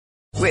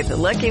With the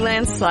Lucky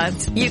Land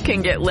Slots, you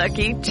can get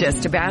lucky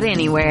just about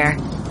anywhere.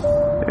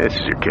 This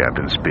is your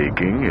captain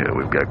speaking.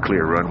 We've got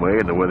clear runway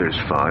and the weather's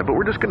fine, but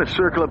we're just going to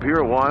circle up here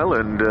a while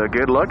and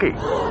get lucky.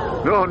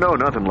 No,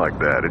 nothing like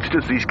that. It's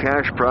just these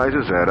cash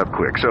prizes add up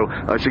quick. So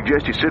I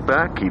suggest you sit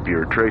back, keep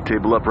your tray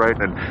table upright,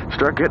 and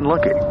start getting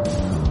lucky.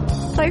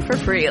 Play for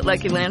free at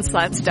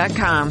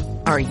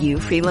LuckyLandSlots.com. Are you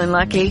feeling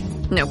lucky?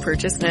 No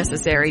purchase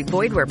necessary.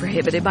 Void where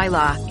prohibited by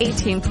law.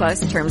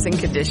 18+ terms and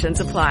conditions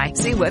apply.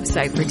 See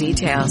website for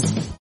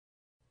details.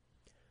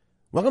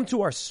 Welcome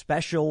to our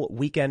special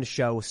weekend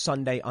show,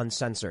 Sunday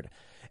Uncensored.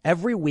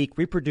 Every week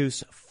we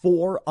produce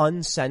 4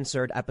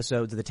 uncensored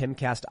episodes of the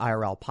Timcast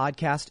IRL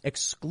podcast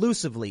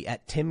exclusively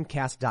at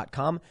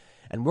timcast.com,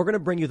 and we're going to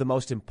bring you the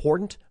most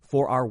important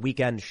for our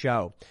weekend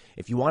show.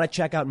 If you want to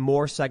check out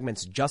more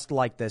segments just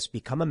like this,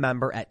 become a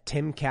member at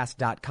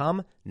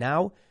timcast.com.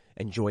 Now,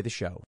 enjoy the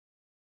show.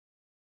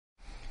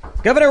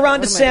 Governor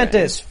Ron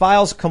DeSantis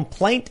files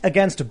complaint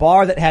against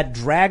bar that had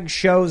drag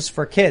shows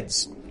for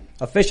kids.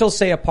 Officials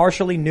say a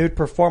partially nude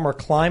performer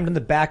climbed in the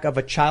back of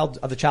the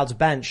child's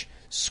bench,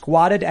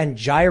 squatted and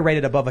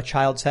gyrated above a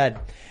child's head.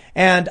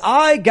 And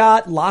I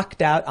got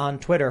locked out on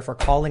Twitter for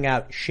calling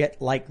out shit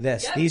like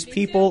this. Yep, these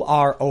people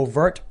are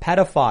overt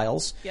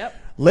pedophiles. Yep.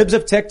 Libs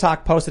of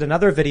TikTok posted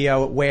another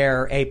video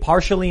where a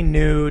partially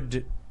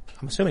nude,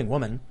 I'm assuming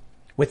woman,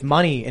 with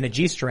money in a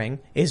G-string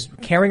is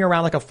carrying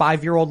around like a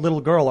 5-year-old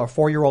little girl or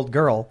 4-year-old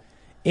girl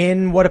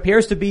in what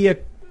appears to be an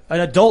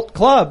adult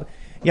club.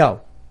 Yo.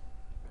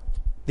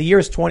 The year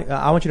is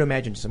I want you to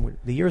imagine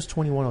the year is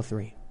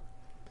 2103.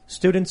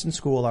 Students in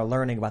school are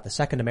learning about the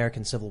Second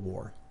American Civil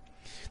War.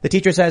 The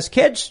teacher says,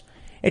 kids,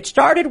 it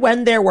started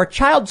when there were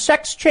child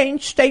sex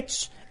change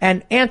states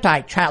and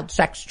anti-child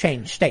sex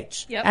change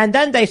states. Yep. And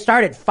then they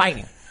started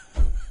fighting.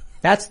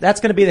 That's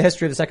going to be the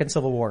history of the Second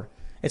Civil War.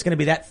 It's going to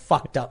be that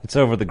fucked up. It's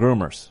over the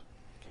groomers.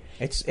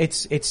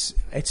 It's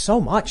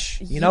so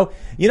much. You know,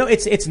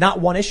 it's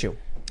not one issue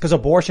because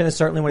abortion is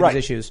certainly one of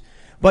these issues.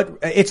 But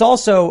it's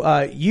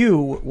also,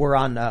 you were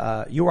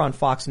on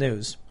Fox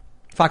News,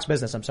 Fox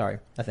Business, I'm sorry,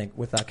 I think,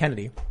 with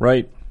Kennedy.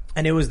 Right.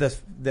 And it was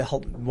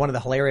one of the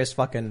hilarious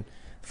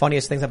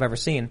funniest things I've ever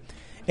seen.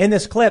 In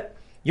this clip,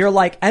 you're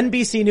like,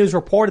 NBC News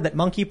reported that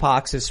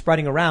monkeypox is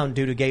spreading around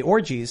due to gay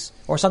orgies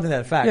or something to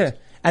that effect. Yeah.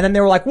 And then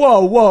they were like,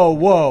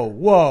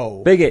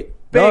 whoa. Bigot.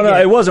 No,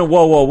 it wasn't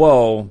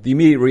whoa. The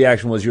immediate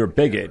reaction was you're a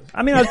bigot.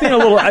 I mean, I was being a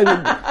little,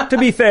 to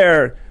be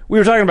fair, we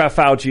were talking about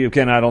Fauci.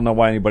 Again, I don't know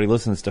why anybody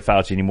listens to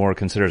Fauci anymore or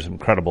considers him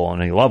credible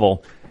on any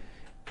level.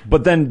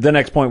 But then the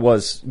next point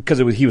was, because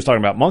he was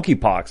talking about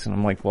monkeypox, and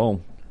I'm like,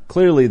 well,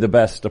 clearly the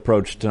best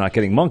approach to not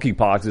getting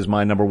monkeypox is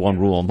my number one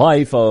rule in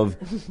life of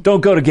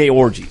don't go to gay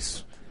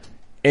orgies.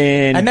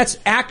 And that's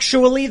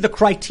actually the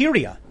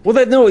criteria. Well,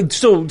 but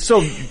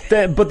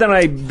then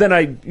I,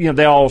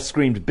 they all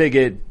screamed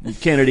bigot,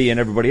 Kennedy and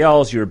everybody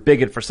else, you're a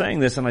bigot for saying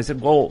this. And I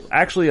said, well,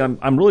 actually,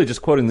 I'm really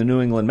just quoting the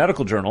New England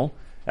Medical Journal,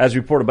 as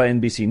reported by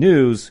NBC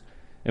News,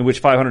 in which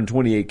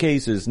 528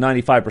 cases,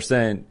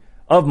 95%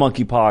 of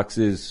monkeypox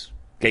is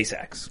gay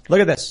sex.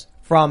 Look at this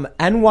from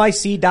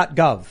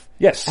nyc.gov.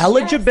 Yes.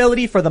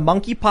 Eligibility for the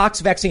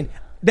monkeypox vaccine.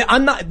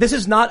 This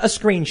is not a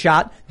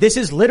screenshot. This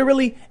is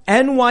literally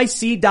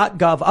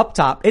nyc.gov up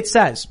top. It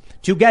says,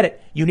 to get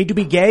it, you need to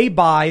be gay,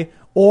 bi,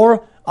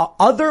 or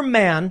other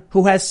man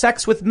who has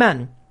sex with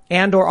men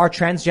and or are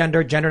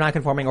transgender, gender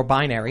nonconforming, or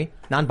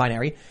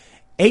non-binary,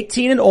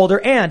 18 and older,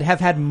 and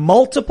have had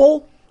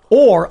multiple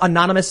or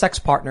anonymous sex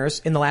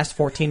partners in the last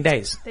 14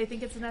 days. They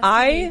think it's an STD.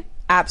 I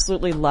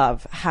absolutely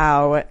love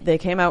how they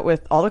came out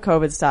with all the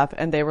COVID stuff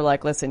and they were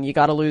like, listen, you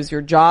got to lose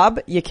your job.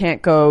 You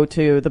can't go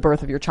to the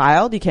birth of your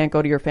child. You can't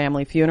go to your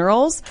family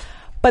funerals.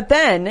 But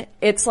then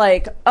it's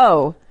like,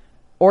 oh,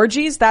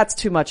 orgies, that's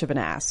too much of an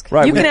ask.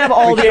 Right. You can have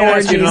all the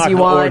orgies you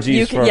want.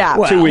 You can,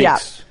 2 weeks. Yeah.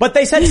 But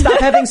they said stop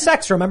having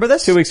sex. Remember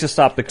this? 2 weeks to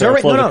stop the curve,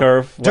 slow the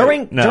curve.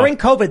 During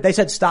COVID, they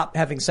said stop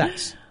having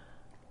sex.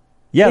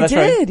 Yeah, they that's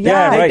did, right.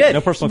 Yeah, right. Did.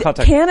 No personal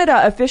contact.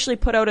 Canada officially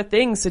put out a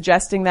thing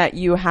suggesting that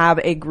you have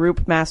a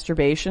group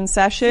masturbation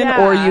session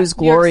or use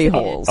glory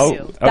holes. Oh,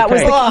 okay. That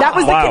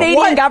was the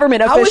Canadian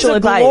government official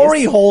advice. How is a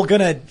glory hole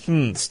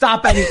gonna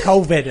stop any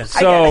COVID?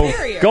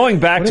 So, going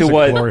back to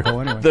what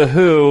the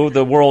WHO,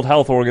 the World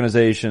Health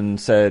Organization,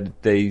 said,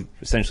 they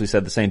essentially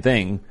said the same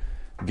thing.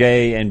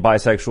 Gay and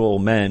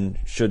bisexual men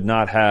should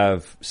not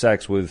have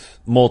sex with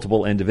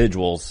multiple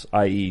individuals,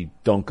 i.e.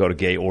 don't go to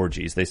gay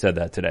orgies. They said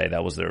that today.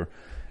 That was their...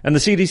 And the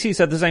CDC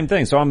said the same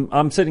thing. So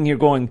I'm sitting here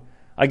going,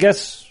 I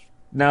guess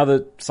now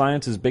that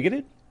science is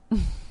bigoted?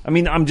 I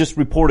mean, I'm just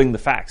reporting the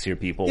facts here,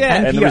 people. Yeah,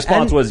 and the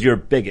response was, you're a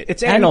bigot.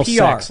 It's anal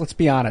sex, let's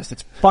be honest.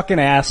 It's fucking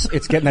ass.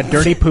 It's getting that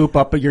dirty poop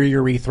up your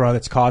urethra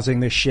that's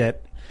causing this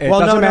shit. It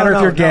doesn't matter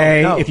if you're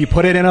gay, if you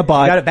put it in a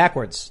butt. You got it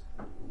backwards.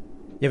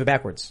 You have it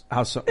backwards.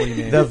 How so? What do you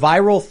mean? The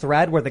viral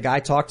thread where the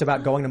guy talked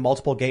about going to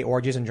multiple gay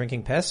orgies and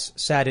drinking piss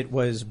said it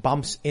was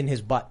bumps in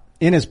his butt.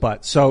 In his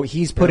butt. So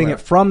he's putting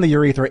it from the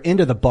urethra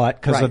into the butt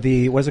because of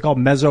the, what is it called?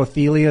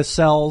 Mesothelia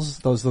cells.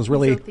 Those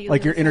really,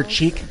 like your inner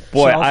cheek.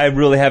 Boy, cells. I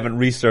really haven't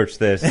researched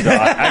this. So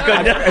I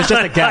couldn't, it's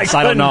just a guess.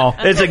 I don't know.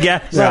 It's a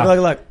guess.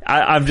 Look.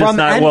 I'm just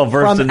not well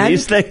versed in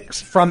these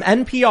things. From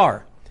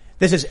NPR.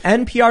 This is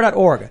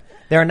NPR.org.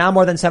 There are now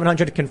more than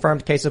 700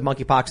 confirmed cases of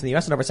monkeypox in the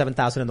U.S. and over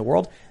 7,000 in the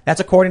world.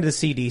 That's according to the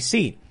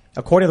CDC.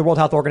 According to the World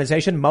Health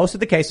Organization, most of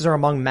the cases are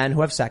among men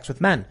who have sex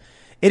with men.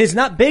 It is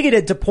not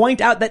bigoted to point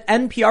out that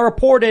NPR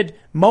reported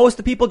most of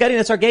the people getting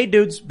this are gay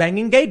dudes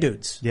banging gay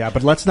dudes. Yeah,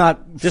 but let's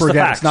not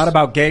forget it's not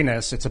about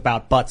gayness, it's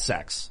about butt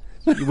sex.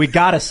 We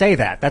gotta say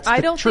that. That's the truth, right?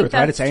 I don't think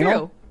that's it's anal.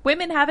 true.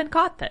 Women haven't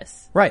caught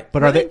this. Right.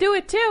 But Women do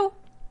it too.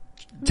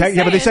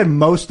 Yeah, but they said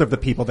most of the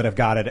people that have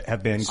got it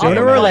have been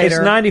sooner or later.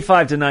 It's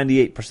 95 to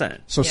 98%.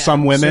 So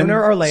some women,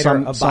 sooner or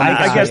later,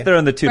 I guess they're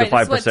in the 2 to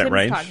 5%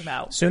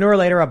 range. Sooner or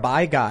later, a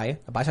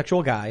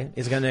bisexual guy,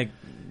 is going to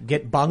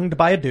get bunged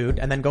by a dude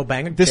and then go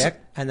bang a chick,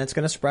 and that's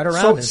going to spread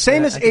around. So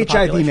same as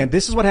HIV, man.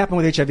 This is what happened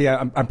with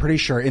HIV. I'm pretty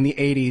sure in the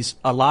 80s,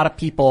 a lot of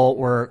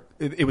people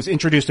it was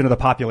introduced into the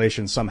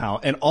population somehow.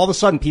 And all of a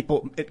sudden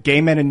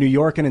gay men in New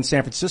York and in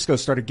San Francisco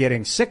started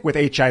getting sick with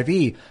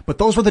HIV. But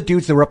those were the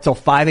dudes that were up till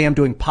 5 a.m.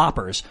 doing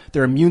poppers.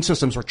 Their immune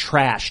systems were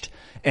trashed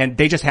and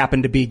they just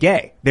happened to be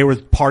gay. They were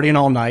partying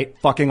all night,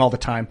 fucking all the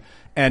time.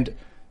 And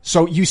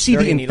so you see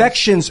the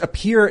infections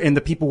appear in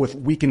the people with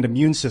weakened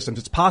immune systems.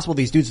 It's possible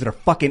these dudes that are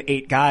fucking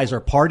 8 guys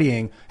are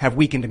partying have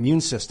weakened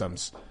immune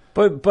systems.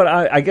 But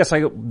I guess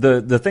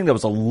the thing that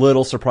was a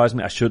little surprised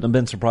me, I shouldn't have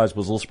been surprised,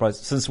 was a little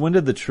surprised. Since when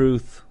did the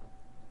truth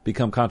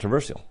become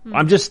controversial?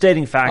 I'm just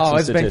stating facts. Oh, and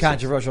it's statistics. been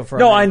controversial for.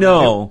 No, I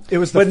know. It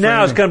was, but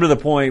now it's come to the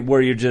point where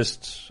you're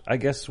just. I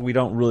guess we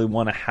don't really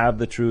want to have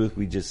the truth.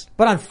 We just.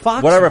 But on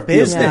Fox whatever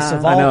Business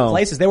of all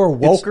places, they were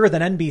woker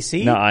than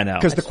NBC. No, I know.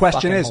 Because the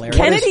question is,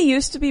 Kennedy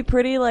used to be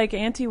pretty like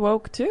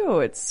anti-woke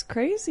too. It's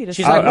crazy to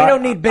see. She's like, we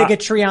don't need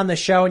bigotry on the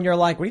show, and you're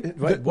like,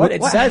 what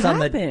it says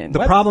happened? on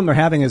the problem they're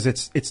having is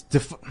it's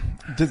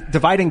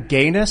dividing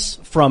gayness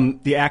from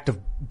the act of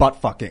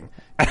butt fucking.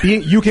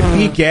 You can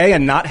be gay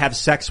and not have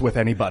sex with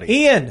anybody.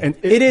 Ian, and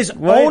it is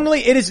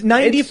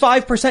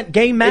 95%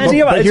 gay men.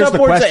 But here's the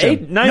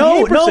question.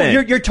 No,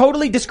 you're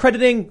totally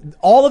discrediting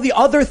all of the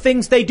other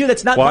things they do.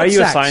 That's not. Why are you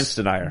sex. a science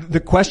denier? The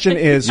question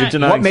is,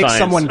 what makes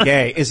someone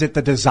gay? Is it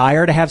the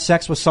desire to have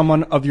sex with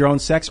someone of your own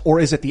sex, or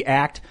is it the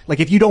act? Like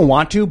if you don't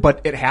want to,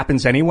 but it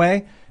happens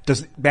anyway,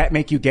 does that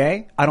make you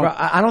gay? I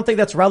don't think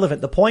that's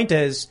relevant. The point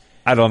is.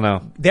 I don't know.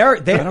 I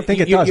don't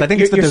think it does. I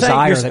think it's the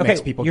desire that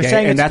makes people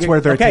gay, and that's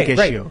where they take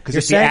issue. Because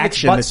it's the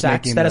action that's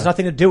making that has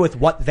nothing to do with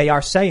what they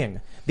are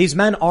saying. These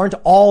men aren't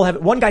all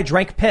one guy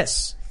drank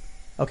piss.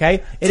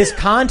 Okay? It is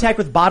contact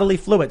with bodily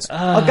fluids.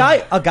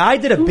 A guy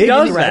did a big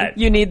thread.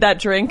 You need that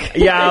drink.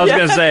 Yeah, I was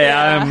going to say,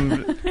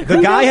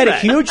 the guy had a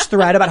huge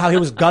thread about how he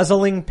was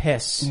guzzling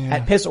piss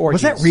at piss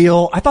orgies. Was that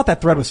real? I thought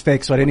that thread was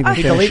fake, so I didn't even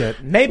finish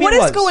it. Maybe what it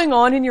was. Is going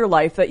on in your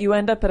life that you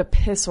end up at a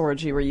piss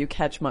orgy where you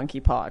catch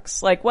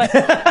monkeypox? Like what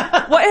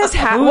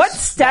what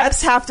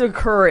steps have to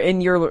occur in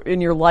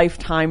your life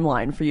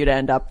timeline for you to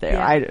end up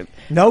there?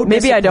 Yeah.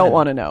 Maybe I don't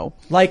want to know.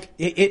 Like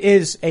it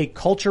is a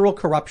cultural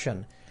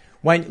corruption.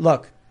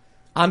 Look,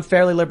 I'm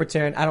fairly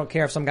libertarian. I don't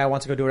care if some guy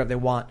wants to go do whatever they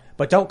want.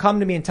 But don't come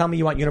to me and tell me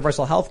you want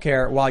universal health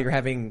care while you're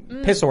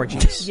having piss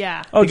orgies.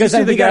 Yeah. Because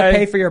then you gotta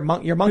pay for your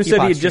monkeypox. Who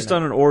said he had just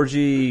done an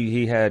orgy,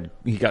 he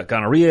got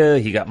gonorrhea,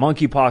 he got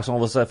monkeypox and all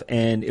this stuff,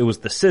 and it was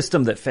the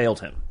system that failed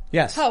him.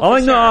 Yes.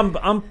 No,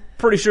 I'm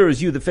pretty sure it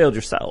was you that failed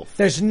yourself.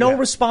 There's no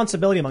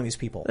responsibility among these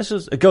people.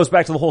 It goes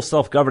back to the whole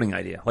self-governing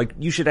idea. Like,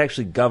 you should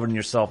actually govern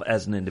yourself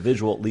as an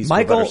individual, at least for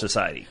a better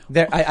society.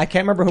 I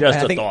can't remember who.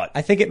 Just a thought.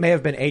 I think it may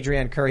have been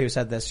Adrienne Curry who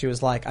said this. She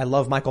was like, I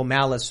love Michael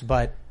Malice,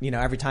 but,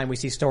 every time we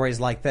see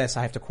stories like this,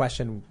 I have to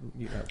question,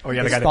 the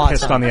guy that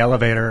pissed on the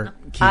elevator.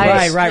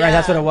 Right.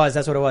 That's what it was.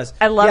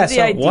 I love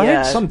the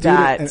idea. Some dude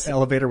in an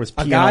elevator was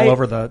peeing all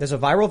over There's a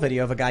viral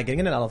video of a guy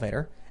getting in an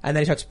elevator, and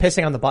then he starts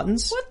pissing on the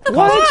buttons. What the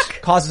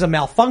fuck? Causes a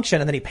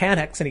malfunction, and then he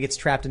panics and he gets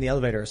trapped in the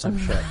elevator or some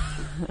shit.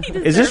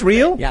 Is this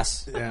real?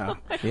 Yes. Yeah.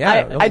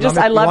 I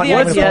love the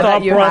idea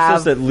that you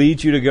process that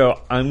leads you to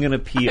go, I'm going to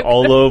pee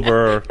all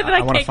over.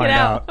 I want to find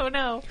out. Oh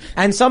no.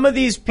 And some of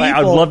these people.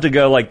 I'd love to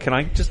go, can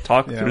I just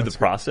talk through the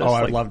process? Oh,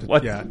 I'd love to.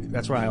 What? Yeah,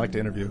 that's why I like to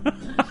interview. We're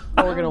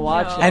going to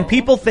watch it. And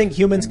people think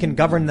humans can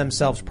govern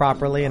themselves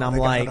properly, and I'm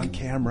like, on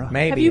camera.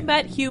 Maybe. Have you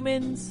met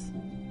humans?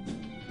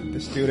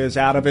 This dude is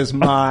out of his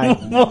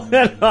mind.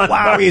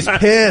 Wow, he's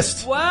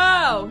pissed.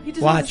 Wow. He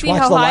just wants to see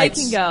how high he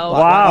can go.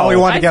 Wow. Oh, he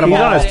wanted to get him He's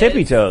all. on his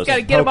tippy toes.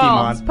 Gotta get him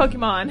all. It's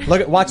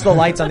Pokemon. Watch the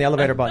lights on the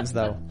elevator buttons,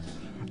 though.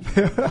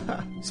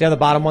 See how the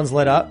bottom one's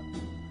lit up?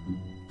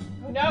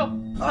 Oh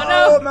no.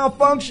 Oh,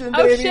 malfunction,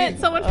 baby. Oh shit,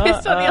 someone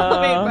pissed on the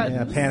elevator button.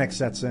 Yeah, panic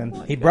sets in.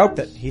 He broke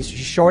it. He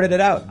shorted it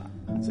out.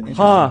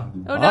 Huh.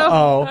 Oh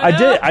no.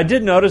 I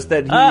did notice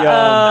that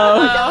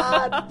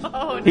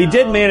he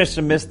did manage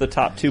to miss the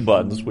top 2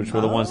 buttons, which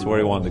were the ones where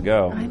he wanted to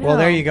go. Well,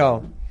 there you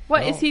go.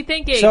 What is he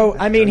thinking? So,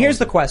 here's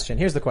the question,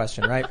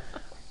 right?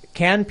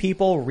 Can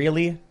people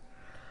really,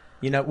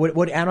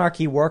 would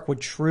anarchy work? Would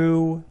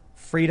true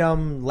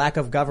freedom, lack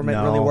of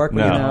government really work?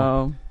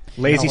 No.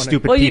 Lazy,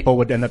 stupid people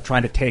would end up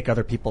trying to take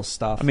other people's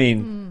stuff. I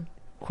mean,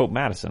 quote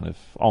Madison, if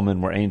all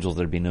men were angels,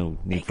 there'd be no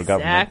need for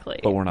government. Exactly.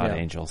 But we're not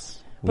angels.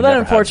 But then,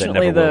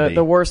 unfortunately,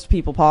 the worst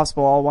people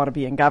possible all want to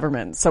be in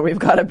government. So we've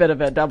got a bit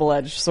of a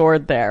double-edged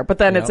sword there. But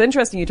then it's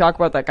interesting. You talk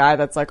about that guy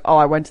that's like, oh,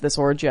 I went to this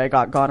orgy, I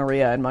got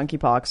gonorrhea and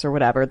monkeypox or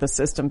whatever. The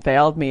system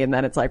failed me. And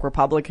then it's like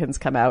Republicans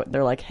come out and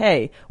they're like,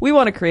 hey, we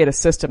want to create a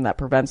system that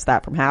prevents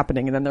that from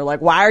happening. And then they're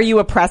like, why are you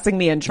oppressing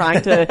me and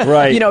trying to,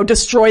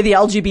 destroy the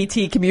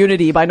LGBT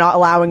community by not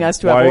allowing us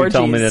to have orgies? Why are you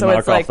telling me to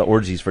knock off the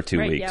orgies for 2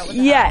 weeks?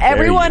 Yeah,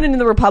 everyone in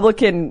the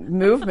Republican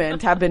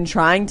movement have been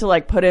trying to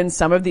like put in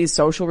some of these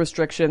social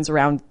restrictions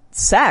around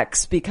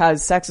sex,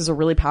 because sex is a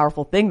really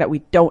powerful thing that we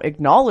don't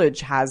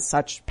acknowledge has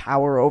such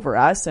power over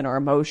us and our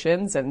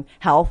emotions and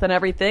health and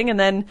everything. And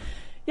then,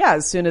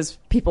 as soon as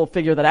people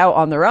figure that out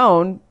on their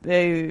own,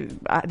 they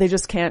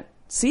just can't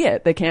see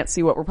it. They can't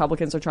see what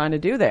Republicans are trying to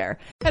do there.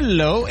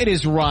 Hello, it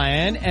is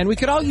Ryan, and we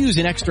could all use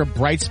an extra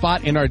bright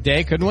spot in our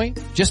day, couldn't we?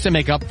 Just to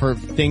make up for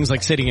things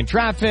like sitting in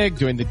traffic,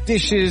 doing the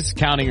dishes,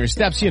 counting your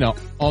steps,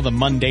 all the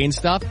mundane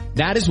stuff.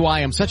 That is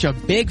why I'm such a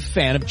big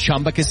fan of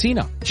Chumba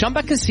Casino.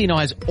 Chumba Casino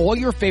has all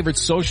your favorite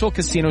social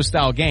casino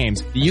style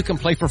games that you can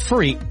play for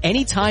free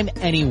anytime,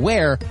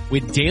 anywhere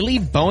with daily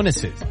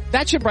bonuses.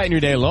 That should brighten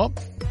your day a little.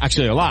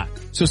 Actually, a lot.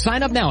 So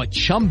sign up now at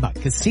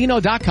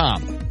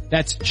ChumbaCasino.com.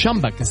 That's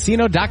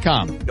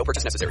ChumbaCasino.com. No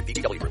purchase necessary.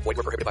 VGW Group. Void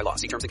where prohibited by law.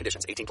 See terms and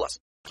conditions. 18+.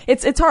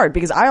 It's hard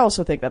because I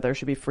also think that there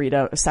should be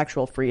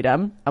sexual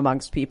freedom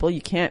amongst people.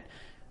 You can't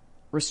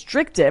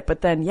restrict it,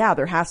 but then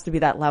there has to be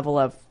that level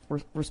of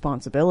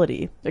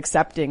responsibility,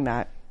 accepting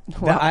that.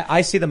 Well,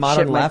 I see the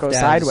modern left go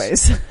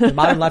sideways. The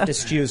modern left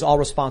eschews all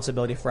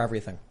responsibility for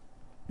everything.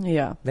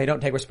 Yeah. They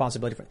don't take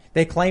responsibility for it.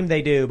 They claim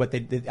they do, but they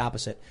the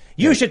opposite.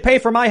 You should pay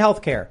for my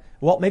health care.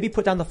 Well, maybe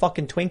put down the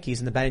fucking Twinkies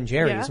and the Ben &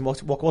 Jerry's and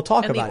we'll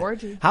talk and about the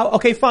orgy. it.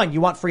 Okay, fine. You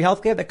want free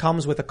health care? That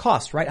comes with a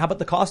cost, right? How about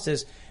the cost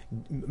is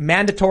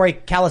mandatory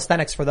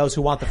calisthenics for those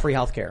who want the free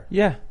health care?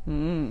 Yeah.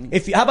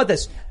 How about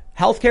this?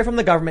 Health care from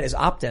the government is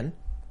opt-in.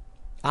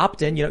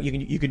 Opt-in,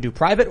 you can do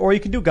private or you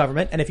can do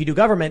government. And if you do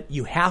government,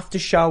 you have to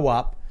show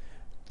up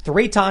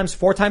 4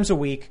 times a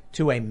week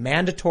to a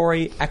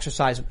mandatory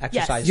exercise.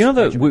 Yes.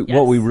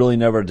 What we really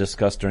never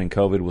discussed during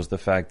COVID was the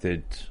fact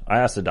that I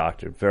asked the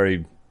doctor,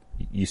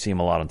 you see him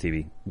a lot on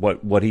TV,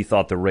 what he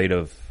thought the rate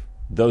of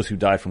those who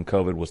died from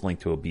COVID was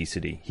linked to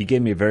obesity. He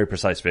gave me a very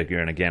precise figure,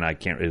 and again,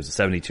 it was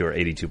 72 or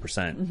 82%.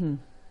 Mm-hmm.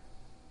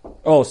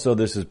 Oh, so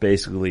this is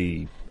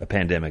basically a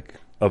pandemic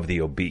of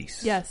the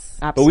obese. Yes.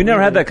 Absolutely. But we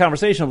never had that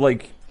conversation of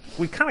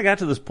we kind of got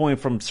to this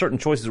point from certain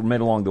choices were made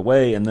along the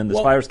way, and then this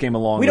virus came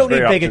along. We don't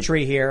need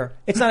bigotry here.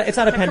 It's not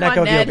a pandemic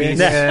of the obese.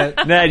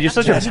 Ned, you're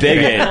such a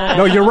bigot.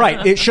 No, you're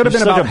right. It should have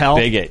been about health.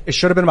 Bigot. It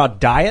should have been about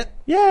diet.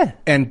 Yeah.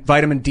 And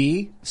vitamin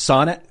D, getting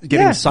sunlight.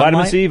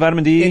 Vitamin C,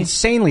 vitamin D.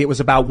 Insanely, it was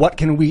about what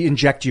can we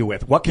inject you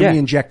with? What can we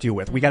inject you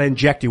with? We got to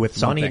inject you with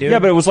something. Money, dude. Yeah,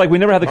 but it was we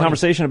never had the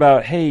conversation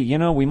about, hey,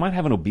 we might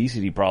have an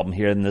obesity problem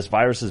here, and this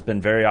virus has been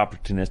very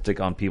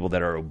opportunistic on people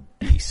that are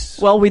obese.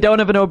 Well, we don't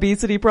have an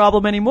obesity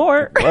problem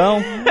anymore. Well,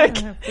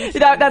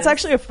 that's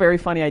actually a very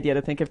funny idea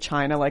to think if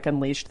China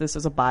unleashed this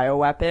as a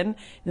bioweapon,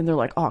 and they're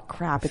like, oh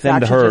crap, it's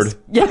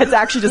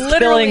actually just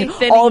killing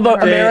all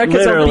of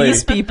America's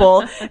obese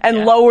people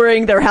and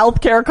lowering their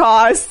healthcare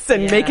costs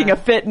and making a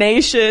fit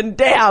nation.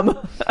 Damn.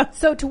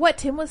 So to what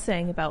Tim was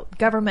saying about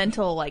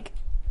governmental,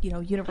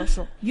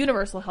 universal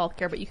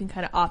healthcare, but you can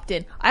kind of opt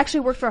in. I actually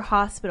worked for a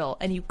hospital,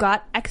 and you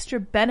got extra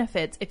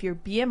benefits if your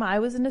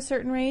BMI was in a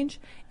certain range,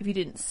 if you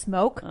didn't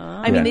smoke.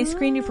 They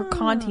screened you for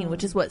Contin,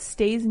 which is what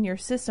stays in your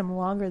system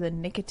longer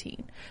than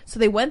nicotine. So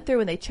they went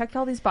through and they checked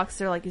all these boxes.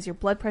 They're like, is your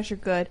blood pressure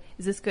good?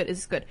 Is this good? Is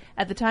this good?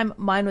 At the time,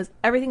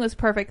 everything was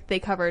perfect. They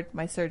covered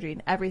my surgery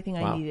and everything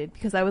I needed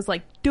because I was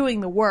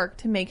doing the work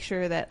to make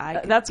sure that I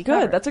could That's be good.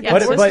 covered. That's a good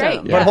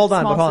system. But hold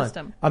on,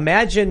 System.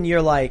 Imagine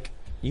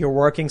you're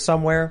working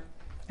somewhere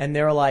and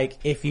they're like,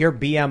 if your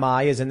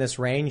BMI is in this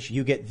range,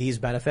 you get these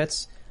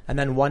benefits. And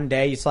then one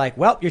day it's like,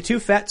 well, you're too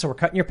fat, so we're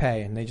cutting your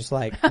pay. And they just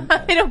I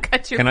don't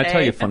cut your pay. Can I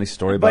tell you a funny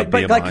story about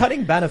but BMI?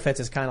 cutting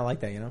benefits is kind of like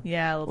that, Yeah,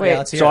 a little Yeah, bit.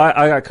 let's hear So it.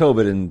 I got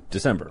COVID in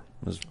December.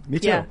 It was Me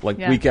too.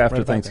 week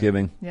after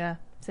Thanksgiving. Yeah,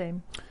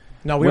 same.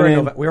 No, we were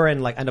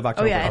in end of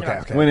October. Oh, yeah, end of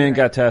October. Went in,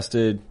 got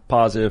tested,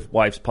 positive,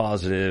 wife's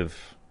positive.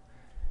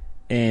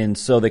 And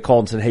so they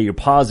called and said, hey, you're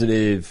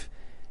positive,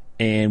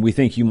 and we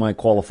think you might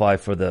qualify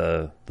for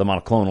the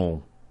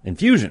monoclonal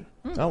infusion.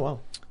 Oh, wow.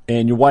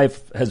 And your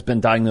wife has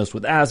been diagnosed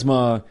with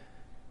asthma.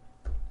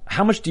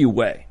 How much do you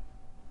weigh?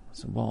 I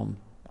said, well,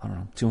 I don't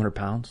know, 200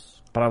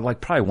 pounds. But I'm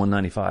probably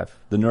 195.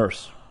 The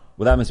nurse.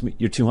 Well, that means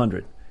you're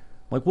 200. I'm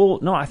like, well,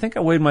 no, I think I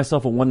weighed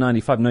myself at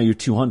 195. No, you're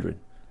 200. I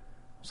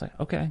was like,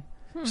 okay.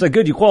 She's like,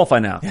 good, you qualify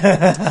now.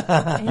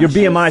 Your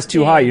BMI is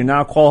too high. You're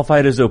now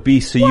qualified as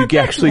obese, so you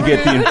actually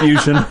get the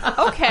infusion.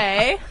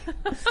 Okay.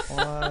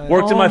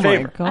 Worked in my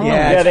favor. God.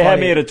 Yeah, they had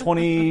me at a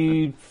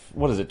 20,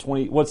 what is it,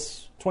 20,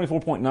 what's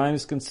 24.9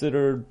 is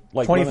considered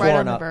 24 Right on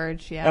and the up.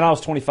 verge, yeah. And I was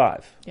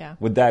 25. Yeah.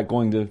 With that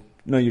going to,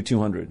 no, you're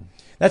 200.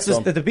 That's So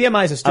the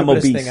BMI is the I'm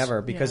stupidest obese. thing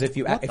ever because if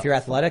you're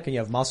athletic and you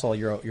have muscle,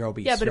 you're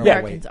obese. Yeah, but You're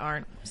Americans overweight.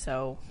 aren't.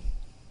 So,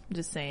 I'm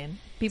just saying.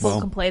 People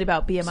Well, complain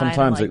about BMI.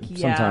 sometimes and I'm like,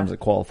 sometimes it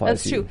qualifies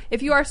That's you. true.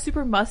 If you are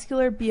super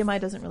muscular, BMI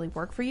doesn't really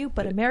work for you.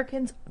 But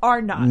Americans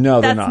are not. No,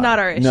 they're That's not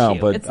our issue. No,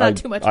 but it's not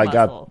too much I muscle.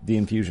 got the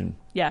infusion.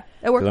 Yeah,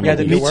 it worked. I'm for Yeah,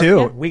 obese. did Me it work? too.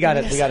 Yeah, we got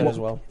it. We got it as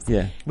well.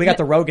 Yeah. We got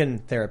the Rogan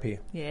therapy.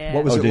 Yeah.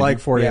 What was it did like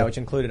you? for you? Yeah, which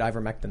included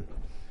ivermectin.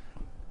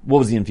 What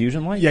was the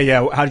infusion like?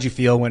 Yeah. How did you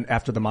feel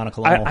after the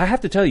monoclonal? I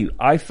have to tell you,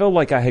 I felt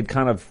like I had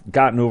kind of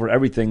gotten over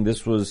everything.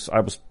 I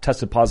was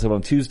tested positive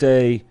on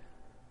Tuesday.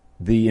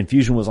 The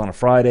infusion was on a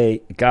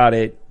Friday. Got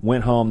it.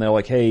 Went home. They're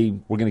like, hey,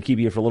 we're going to keep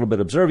you here for a little bit,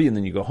 observe you, and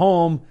then you go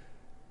home.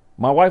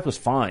 My wife was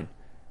fine.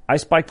 I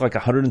spiked like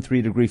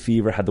 103-degree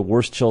fever, had the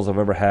worst chills I've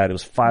ever had. It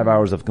was 5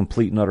 hours of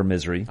complete and utter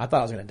misery. I thought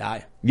I was going to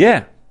die.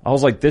 Yeah. I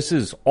was like, this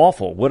is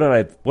awful. What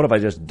have I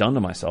just done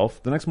to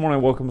myself? The next morning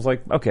I woke up and was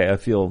like, okay, I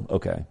feel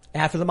okay.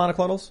 After the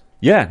monoclonals?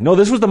 Yeah. No,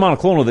 this was the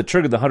monoclonal that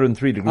triggered the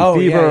 103-degree Oh,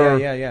 fever.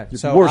 yeah.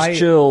 So worst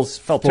chills.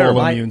 Felt Full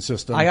terrible. immune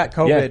system. I got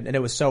COVID Yeah. and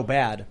it was so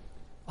bad.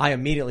 I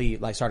immediately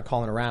started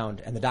calling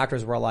around and the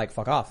doctors were like,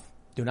 fuck off.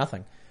 Do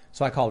nothing.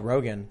 So I called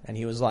Rogan and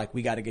he was like,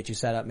 we got to get you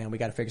set up, man. We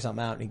got to figure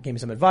something out. And he gave me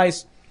some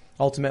advice.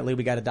 Ultimately,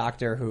 we got a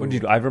doctor who... What did you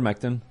do?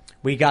 Ivermectin?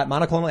 We got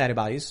monoclonal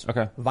antibodies.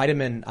 Okay.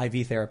 Vitamin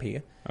IV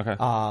therapy.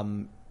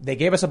 Okay. They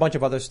gave us a bunch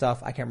of other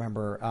stuff. I can't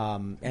remember.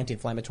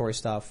 Anti-inflammatory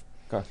stuff.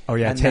 Okay. Oh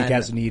yeah, And take then-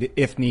 as needed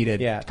if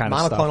needed. Yeah. kind of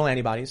monoclonal stuff.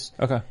 antibodies.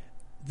 Okay.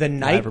 The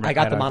night I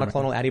got the ivermectin.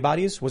 monoclonal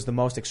antibodies was the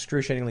most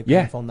excruciatingly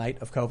Yeah. painful night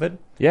of COVID.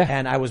 Yeah.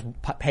 And I was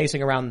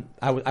pacing around.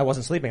 I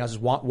wasn't sleeping. I was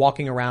just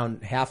walking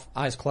around half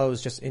eyes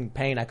closed, just in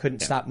pain. I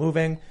couldn't stop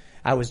moving.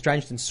 I was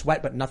drenched in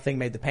sweat, but nothing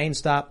made the pain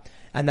stop.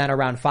 And then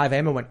around 5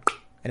 a.m. it went,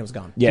 and it was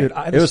gone. Yeah. Dude,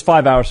 it was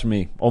 5 hours for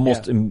me.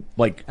 Almost Yeah.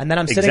 And then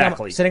I'm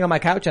exactly. sitting on my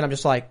couch and I'm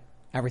just like,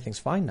 everything's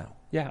fine now.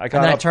 Yeah, I And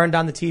got then I up. turned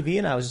on the TV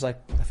and I was just like,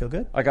 I feel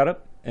good. I got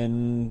up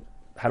and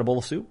had a bowl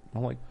of soup.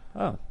 I'm like,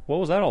 oh, what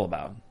was that all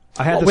about?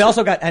 I had Well, this, we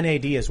also got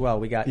NAD as well.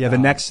 We got the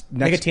next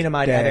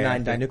nicotinamide day, I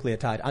adenine think.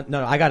 dinucleotide.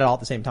 No, I got it all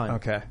at the same time.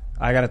 Okay,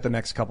 I got it the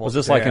next couple. Was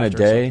this day like in a after or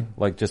day? something.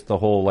 Like just the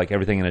whole, like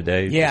everything in a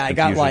day? Yeah, Just I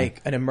got infusion?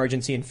 like an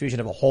emergency infusion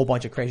of a whole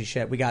bunch of crazy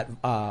shit. We got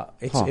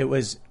it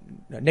was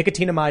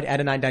nicotinamide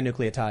adenine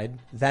dinucleotide,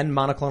 then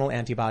monoclonal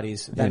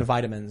antibodies, then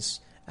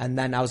vitamins, and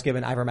then I was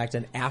given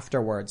ivermectin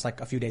afterwards,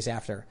 like a few days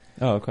after.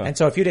 Oh, okay. And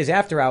so a few days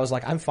after, I was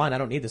like, I'm fine. I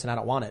don't need this, and I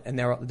don't want it. And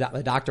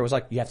the doctor was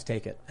like, you have to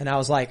take it. And I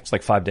was like, It's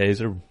like 5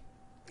 days or?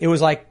 it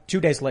was like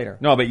 2 days later.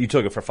 No, but you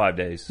took it for 5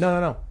 days.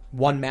 No.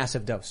 One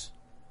massive dose.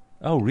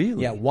 Oh,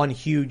 really? Yeah,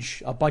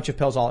 a bunch of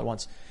pills all at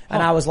once.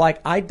 And I was like,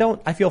 I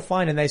feel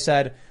fine. And they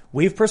said,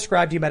 we've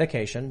prescribed you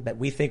medication that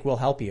we think will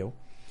help you.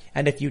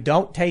 And if you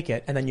don't take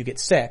it and then you get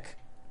sick,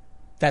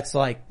 that's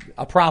like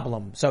a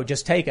problem. So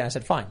just take it. I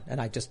said, fine.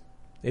 And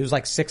it was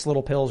like 6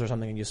 little pills or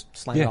something and you just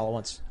slam it all at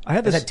once. I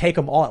had They this- said take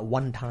them all at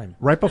one time.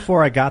 Right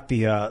before I got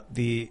the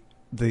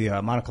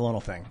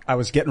monoclonal thing, I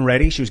was getting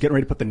ready. She was getting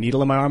ready to put the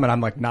needle in my arm, and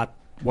I'm like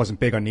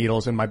wasn't big on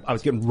needles, and I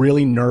was getting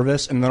really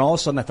nervous, and then all of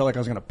a sudden I felt like I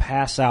was going to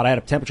pass out. I had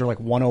a temperature like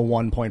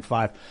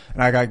 101.5,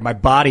 and I got my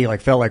body like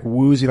felt like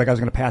woozy, like I was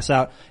going to pass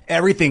out.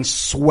 Everything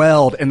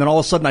swelled, and then all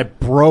of a sudden I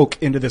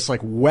broke into this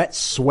like wet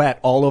sweat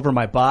all over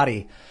my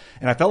body,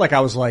 and I felt like I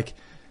was like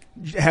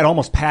had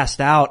almost passed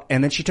out.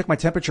 And then she took my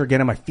temperature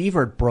again, and my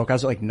fever broke. I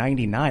was at like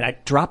 99. I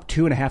dropped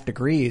 2.5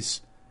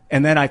 degrees,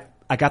 and then I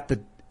got the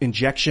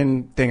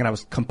injection thing, and I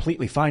was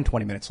completely fine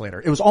 20 minutes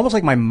later. It was almost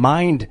like my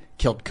mind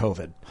killed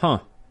COVID. Huh.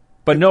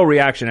 But no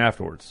reaction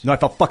afterwards. No, I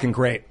felt fucking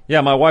great. Yeah,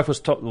 my wife was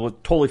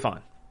totally fine.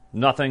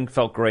 Nothing,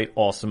 felt great,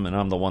 awesome, and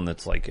I'm the one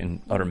that's like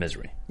in utter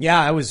misery.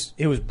 Yeah, it was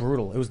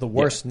brutal. It was the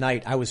worst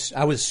night. I was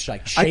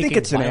like shaking. I think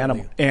it's an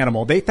violently.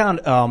 animal. They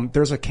found,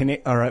 there's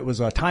it was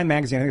a Time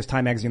Magazine, I think it was a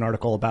Time Magazine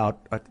article about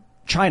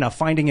China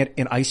finding it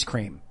in ice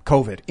cream,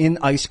 COVID, in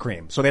ice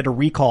cream. So they had to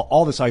recall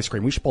all this ice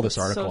cream. We should pull this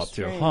article up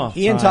too. Huh.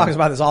 Ian talks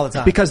about this all the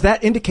time. Because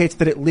that indicates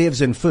that it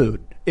lives in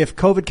food. If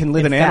COVID can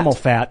live in fat. animal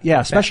fat,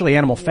 especially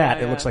animal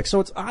fat, it looks like. So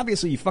it's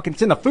obviously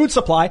it's in the food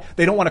supply.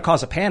 They don't want to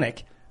cause a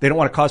panic. They don't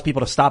want to cause people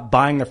to stop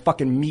buying their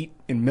fucking meat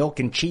and milk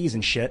and cheese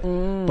and shit.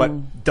 But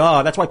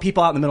that's why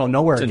people out in the middle of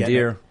nowhere It's are in getting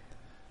deer.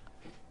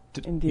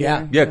 it.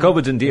 Yeah. Yeah,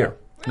 COVID's in deer.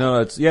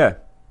 No,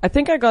 I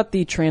think I got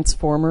the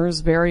Transformers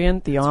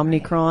variant, the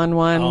Omicron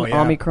one, Oh,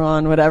 yeah.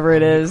 Omicron, whatever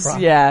it is.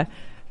 Yeah.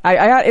 I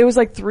got, it was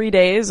like 3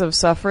 days of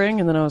suffering,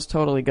 and then I was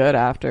totally good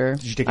after.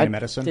 Did you take any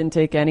medicine? Didn't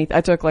take any.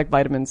 I took like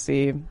vitamin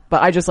C,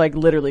 but I just like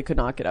literally could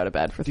not get out of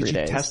bed for 3 Did you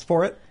days. test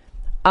for it?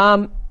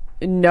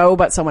 No,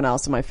 but someone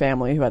else in my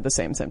family who had the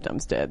same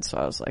symptoms did. So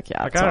I was like,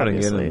 yeah, I it's got it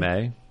again obviously. in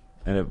May,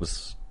 and it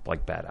was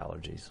like bad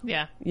allergies.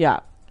 Yeah.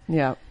 Yeah.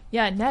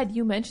 Yeah, Ned,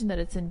 you mentioned that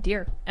it's in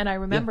deer. And I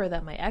remember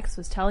that my ex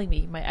was telling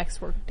me, my ex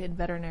worked in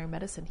veterinary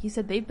medicine. He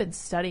said they've been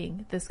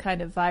studying this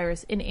kind of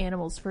virus in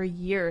animals for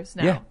years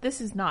now. Yeah.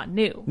 This is not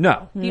new.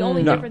 No. The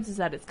only No. difference is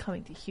that it's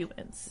coming to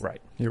humans.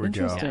 Right. Here we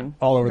go. Interesting.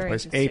 All over the Very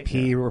place.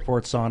 interesting. AP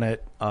reports on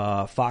it.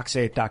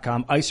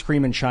 Fox8.com. Ice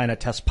cream in China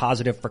tests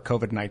positive for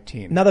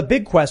COVID-19. Now the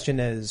big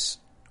question is,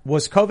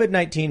 was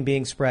COVID-19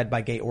 being spread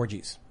by gay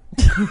orgies?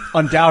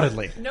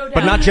 Undoubtedly. No doubt.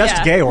 But not just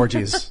Yeah. gay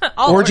orgies.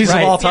 All orgies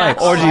right. of all Yeah.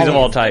 types. Orgies of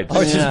all types.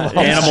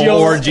 Animal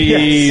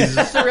orgies.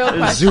 That's a real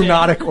question.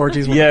 Zoonotic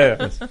orgies.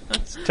 Yeah.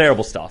 It's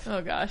terrible stuff.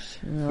 Oh gosh.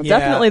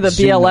 Definitely the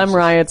BLM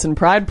riots and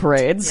pride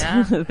parades.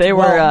 Yeah. They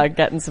were Well,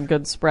 getting some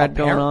good spread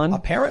going on.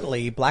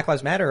 Apparently, Black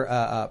Lives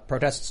Matter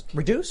protests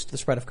reduced the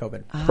spread of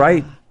COVID.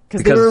 Right.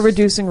 Because they were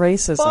reducing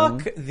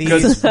racism. Fuck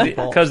these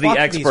people. Because the Fuck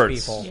these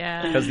experts. people.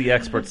 Yeah. Because the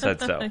experts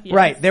said so. Yes.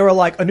 Right. They were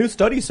like, a new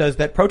study says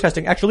that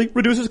protesting actually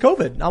reduces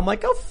COVID. And I'm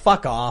like, oh,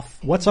 fuck off.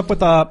 What's up with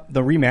the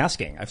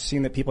remasking? I've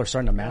seen that people are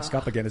starting to mask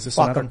up again. Is this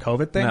Fuck another 'em.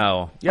 COVID thing?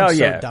 No. I'm Oh, so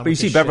yeah. done But you with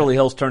see this Beverly shit.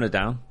 Hills turn it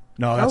down.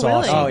 No, that's really?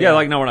 awesome. Oh, Yeah,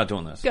 like, no, we're not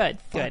doing this. Good.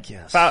 Good.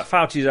 Yes.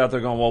 Fauci's out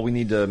there going, well, we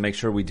need to make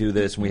sure we do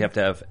this, and we have to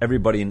have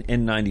everybody in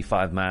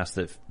N95 masks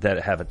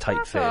that have a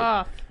tight fit.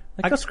 off.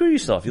 Like, go screw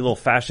yourself, you little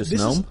fascist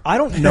gnome. I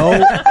don't know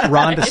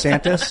Ron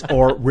DeSantis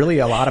or really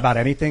a lot about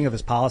anything of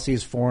his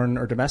policies, foreign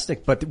or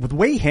domestic, but the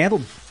way he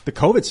handled the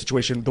COVID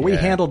situation, the way he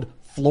handled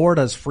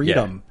Florida's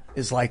freedom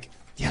is like,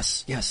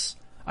 yes.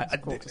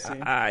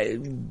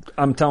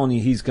 I'm telling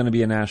you, he's going to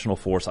be a national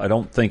force. I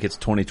don't think it's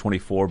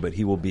 2024, but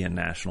he will be a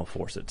national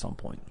force at some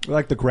point. We're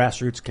like the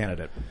grassroots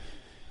candidate.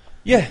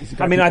 Yeah,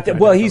 I mean,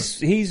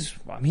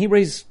 he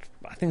raised.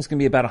 I think it's going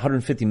to be about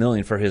 $150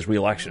 million for his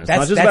reelection. It's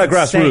not just about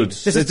insane.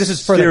 grassroots. This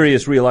is for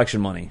serious reelection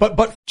money.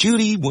 But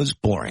Judy was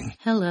boring.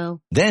 Hello.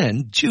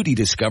 Then Judy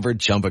discovered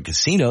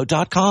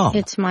ChumbaCasino.com.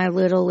 It's my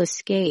little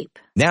escape.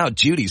 Now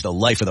Judy's the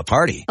life of the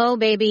party. Oh,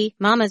 baby,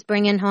 mama's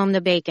bringing home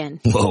the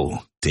bacon. Whoa,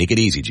 take it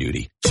easy,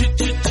 Judy.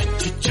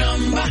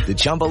 The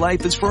Chumba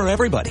life is for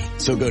everybody.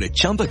 So go to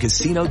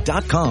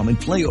ChumbaCasino.com and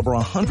play over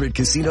 100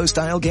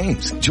 casino-style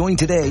games. Join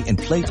today and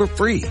play for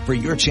free for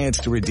your chance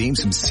to redeem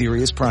some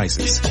serious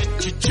prizes.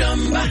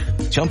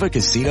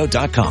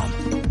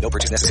 ChumbaCasino.com. No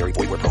purchase necessary.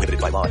 Void where prohibited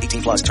by law.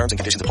 18 plus terms and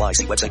conditions apply.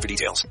 See website for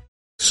details.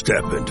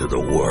 Step into the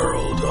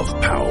world of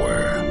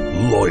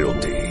power,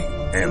 loyalty,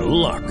 and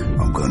luck.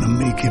 I'm gonna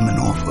make him an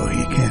offer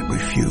he can't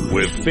refuse.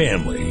 With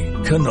family,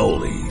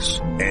 cannolis,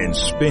 and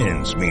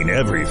spins mean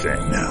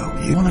everything. Now,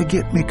 you wanna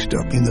get mixed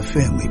up in the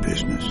family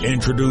business.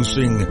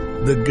 Introducing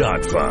The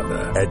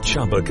Godfather at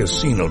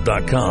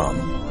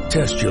ChumbaCasino.com.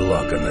 Test your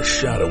luck in the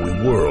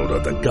shadowy world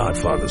of The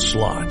Godfather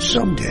slot.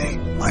 Someday,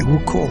 I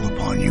will call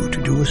upon you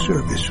to do a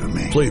service for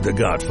me. Play The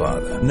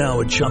Godfather now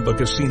at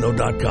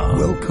ChumbaCasino.com.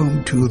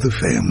 Welcome to the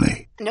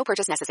family. No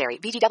purchase necessary.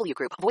 VGW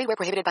Group. Void where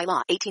prohibited by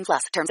law. 18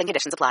 plus. Terms and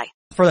conditions apply.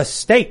 For the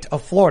state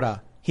of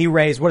Florida, he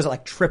raised, what is it,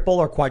 like triple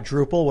or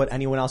quadruple what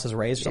anyone else has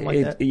raised,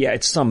 something like that? Yeah,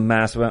 it's some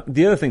massive amount.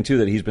 The other thing, too,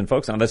 that he's been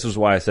focused on, this is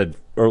why I said,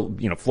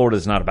 Florida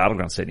is not a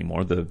battleground state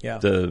anymore.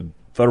 The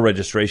voter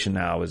registration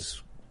now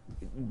is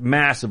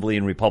massively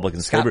in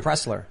Republicans' Scott favor.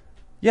 Pressler.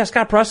 Yeah,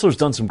 Scott Pressler's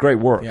done some great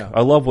work. Yeah.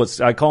 I love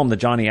I call him the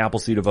Johnny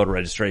Appleseed of voter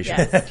registration.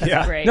 Yes.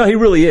 Yeah. Great. No, he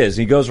really is.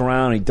 He goes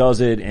around, he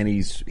does it, and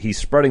he's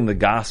spreading the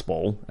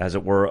gospel, as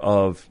it were,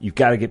 of you've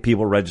got to get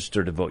people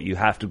registered to vote. You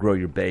have to grow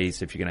your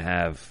base if you're going to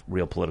have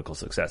real political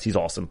success. He's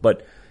awesome.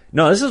 But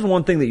no, this is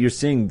one thing that you're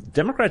seeing.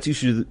 Democrats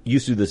used to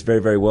do this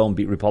very, very well and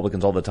beat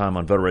Republicans all the time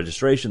on voter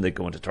registration. They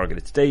go into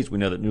targeted states. We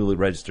know that newly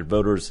registered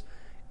voters,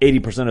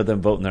 80% of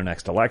them vote in their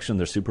next election.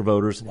 They're super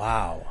voters.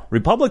 Wow.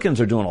 Republicans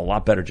are doing a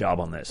lot better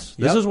job on this.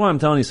 This is why I'm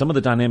telling you some of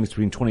the dynamics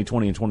between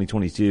 2020 and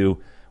 2022,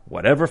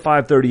 whatever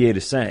 538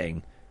 is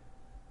saying,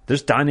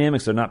 there's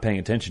dynamics they're not paying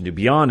attention to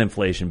beyond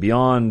inflation,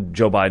 beyond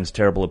Joe Biden's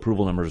terrible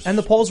approval numbers. And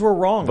the polls were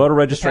wrong. Voter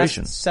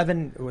registration.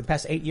 The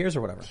past 8 years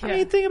or whatever. I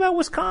mean, think about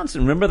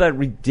Wisconsin. Remember that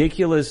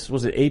ridiculous,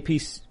 was it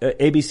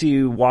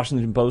ABC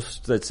Washington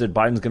Post that said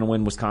Biden's going to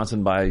win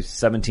Wisconsin by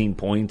 17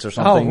 points or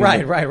something? Oh,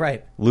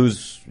 right.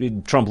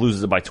 Trump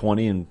loses it by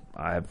 20, and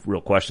I have real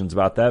questions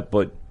about that.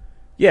 But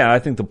yeah, I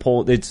think the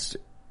poll,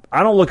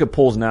 I don't look at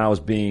polls now as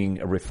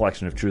being a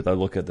reflection of truth. I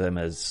look at them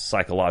as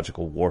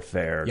psychological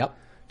warfare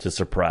to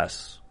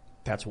suppress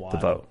that's why the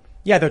vote.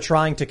 Yeah, they're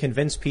trying to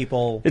convince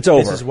people it's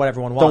over. This is what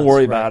everyone wants. Don't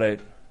worry about it.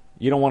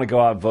 You don't want to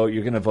go out and vote.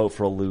 You're going to vote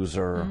for a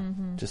loser.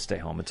 Mm-hmm. Just stay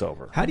home. It's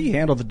over. How do you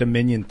handle the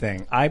Dominion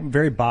thing? I'm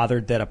very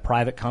bothered that a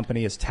private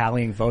company is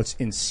tallying votes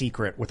in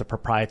secret with a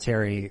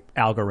proprietary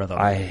algorithm.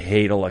 I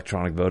hate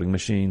electronic voting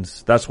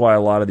machines. That's why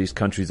a lot of these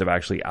countries have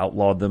actually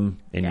outlawed them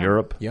in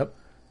Europe. Yep.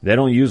 They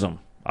don't use them.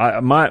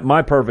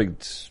 My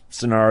perfect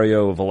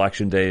scenario of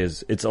election day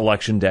is it's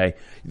election day.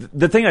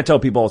 The thing I tell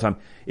people all the time,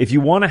 if you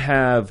want to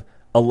have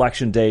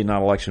election day,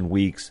 not election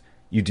weeks,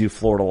 you do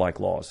Florida-like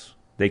laws.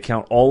 They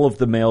count all of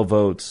the mail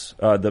votes,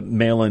 the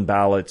mail-in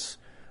ballots.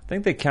 I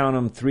think they count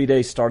them 3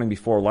 days starting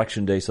before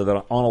election day, so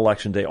that on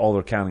election day, all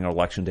they're counting are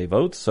election day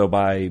votes. So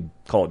by,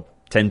 call it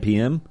 10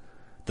 p.m.,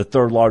 the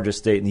third largest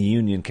state in the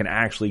union can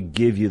actually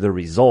give you the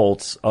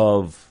results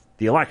of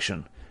the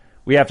election.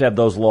 We have to have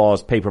those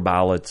laws, paper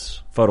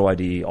ballots, photo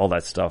ID, all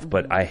that stuff,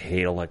 but I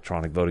hate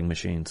electronic voting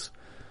machines.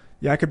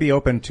 Yeah, I could be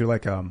open to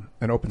like an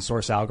open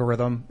source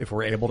algorithm if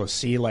we're able to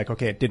see like,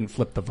 okay, it didn't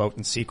flip the vote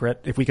in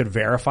secret. If we could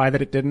verify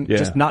that it didn't,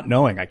 just not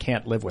knowing, I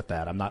can't live with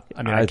that.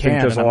 I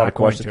think there's a lot of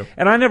questions. To.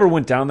 And I never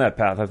went down that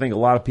path. I think a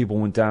lot of people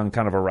went down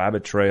kind of a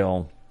rabbit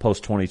trail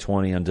post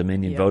 2020 on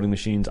Dominion voting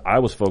machines. I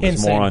was focused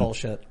Insane more on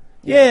bullshit.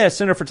 Yeah,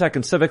 Center for Tech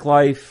and Civic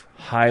Life,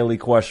 highly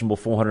questionable.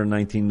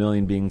 $419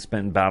 million being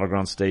spent in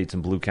battleground states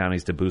and blue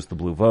counties to boost the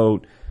blue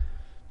vote.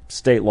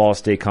 State law,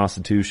 state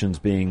constitutions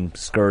being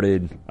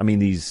skirted. I mean,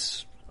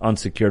 these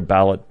unsecured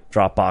ballot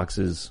drop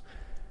boxes.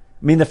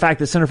 I mean, the fact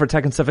that Center for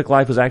Tech and Civic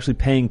Life was actually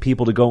paying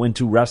people to go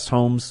into rest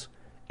homes,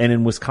 and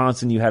in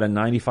Wisconsin you had a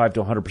 95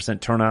 to 100%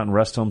 turnout in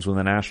rest homes when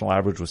the national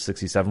average was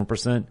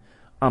 67%.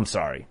 I'm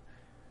sorry.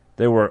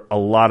 There were a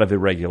lot of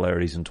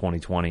irregularities in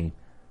 2020.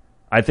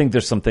 I think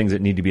there's some things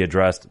that need to be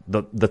addressed.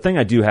 The thing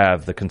I do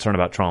have the concern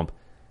about Trump,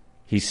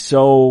 he's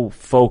so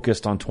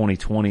focused on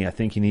 2020, I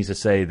think he needs to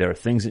say there are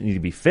things that need to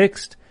be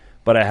fixed,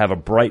 but I have a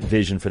bright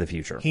vision for the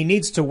future. He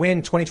needs to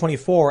win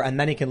 2024, and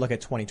then he can look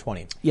at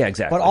 2020. Yeah,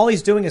 exactly. But all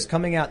he's doing is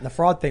coming out, and the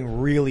fraud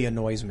thing really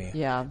annoys me.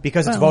 Yeah.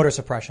 Because it's voter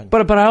suppression.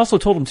 But I also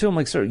told him, too, I'm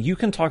like, sir, you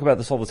can talk about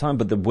this all the time,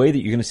 but the way that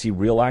you're going to see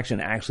real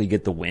action actually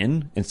get the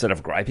win, instead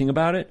of griping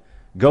about it,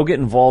 go get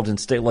involved in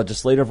state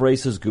legislative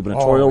races,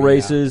 gubernatorial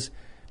races,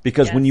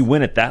 because when you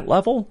win at that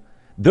level,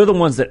 they're the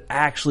ones that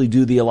actually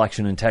do the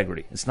election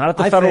integrity. It's not at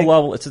the federal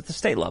level, it's at the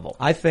state level.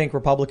 I think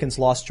Republicans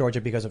lost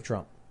Georgia because of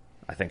Trump.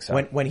 I think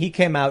so. When he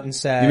came out and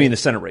said... You mean the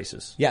Senate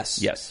races?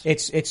 Yes. Yes.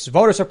 It's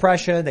voter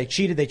suppression. They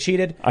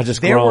cheated. I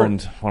just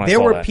groaned when I saw that. There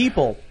were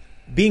people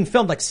being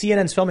filmed, like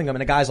CNN's filming them,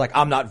 and the guy's like,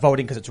 I'm not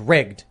voting because it's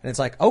rigged. And it's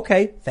like,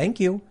 okay, thank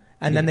you.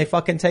 And then they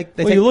fucking take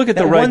you look at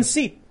that the red, one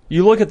seat.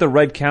 You look at the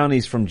red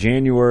counties from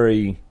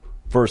January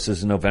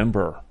versus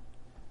November.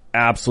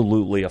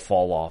 Absolutely a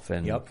fall off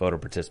in voter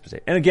participation.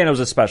 And again, it was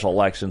a special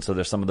election, so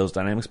there's some of those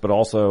dynamics, but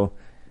also...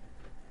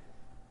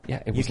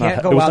 Yeah, you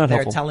can't go out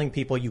there telling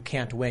people you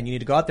can't win. You need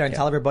to go out there and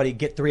tell everybody,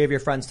 get 3 of your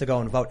friends to go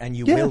and vote, and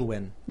you will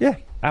win. Yeah,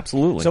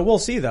 absolutely. So we'll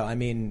see, though. I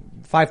mean,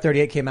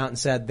 538 came out and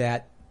said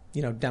that,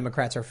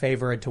 Democrats are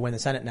favored to win the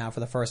Senate now for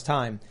the first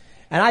time.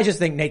 And I just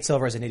think Nate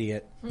Silver is an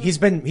idiot. He's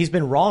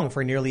been wrong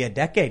for nearly a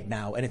decade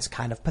now, and it's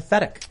kind of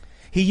pathetic.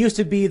 He used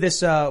to be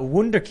this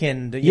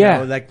wunderkind, you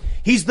know, like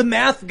he's the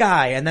math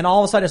guy, and then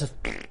all of a sudden it's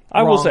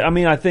I will say,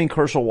 I think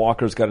Herschel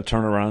Walker's got to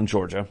turn around in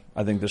Georgia.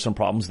 I think there's some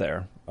problems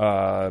there.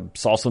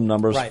 Saw some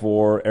numbers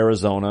for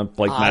Arizona.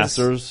 Blake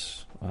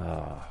Masters.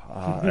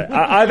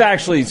 I've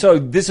actually, so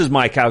this is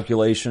my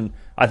calculation.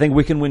 I think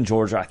we can win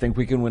Georgia. I think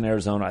we can win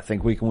Arizona. I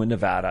think we can win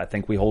Nevada. I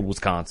think we hold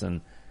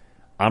Wisconsin.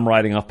 I'm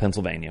writing off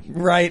Pennsylvania.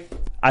 Right.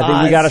 I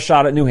think we got a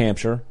shot at New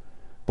Hampshire.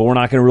 But we're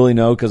not going to really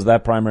know because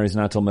that primary is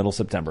not till middle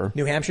September.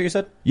 New Hampshire, you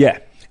said? Yeah.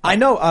 I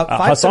know.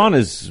 Hassan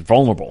is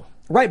vulnerable.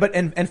 Right, but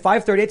and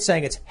 538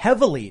 saying it's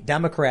heavily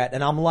Democrat,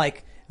 and I'm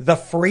like, the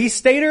Free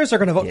Staters are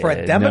going to vote for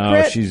a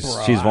Democrat? No,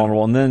 she's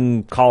vulnerable. And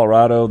then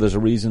Colorado, there's a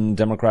reason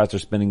Democrats are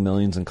spending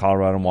millions in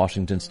Colorado and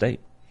Washington State.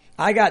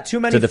 I got too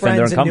many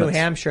friends in New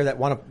Hampshire that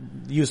want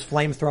to use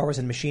flamethrowers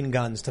and machine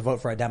guns to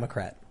vote for a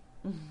Democrat.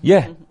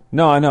 Yeah.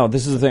 No, I know.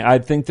 This is the thing. I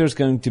think there's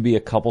going to be a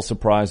couple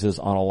surprises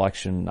on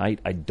election night.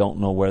 I don't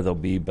know where they'll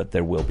be, but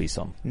there will be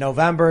some.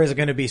 November is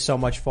going to be so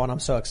much fun. I'm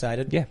so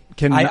excited. Yeah.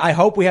 I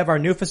hope we have our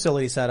new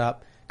facility set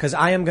up because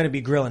I am going to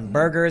be grilling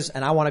burgers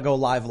and I want to go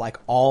live like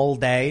all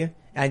day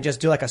and just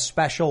do like a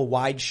special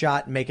wide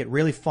shot, make it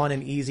really fun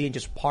and easy and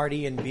just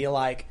party and be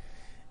like,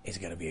 it's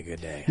going to be a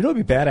good day. You know what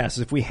would be badass is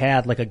if we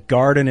had like a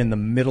garden in the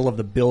middle of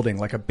the building,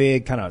 like a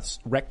big kind of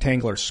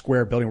rectangular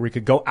square building where you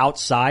could go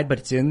outside, but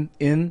it's in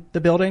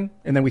the building,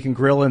 and then we can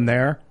grill in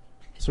there.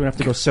 So we don't have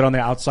to go sit on the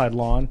outside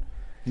lawn. And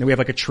then we have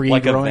like a tree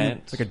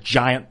growing, like a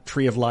giant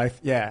tree of life.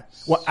 Yeah.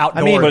 Well,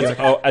 outdoors.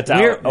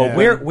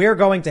 We're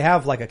going to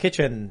have like a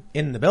kitchen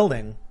in the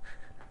building.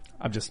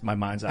 My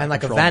mind's out and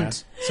like a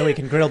vent so we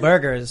can grill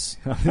burgers.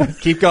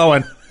 Keep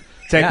going.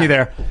 Take me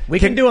there. We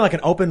can do like an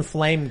open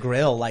flame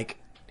grill, like,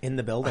 in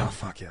the building. Oh,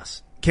 fuck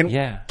yes. Can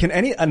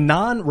a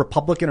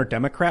non-Republican or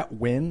Democrat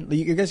win?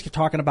 You guys are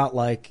talking about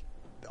like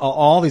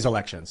all these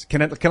elections.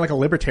 Can like a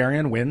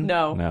libertarian win?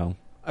 No.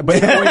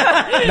 But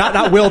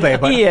not will they,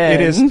 but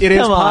it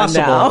is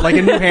possible. Like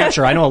in New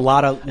Hampshire, I know a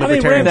lot of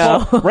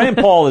libertarians. Rand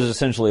Paul is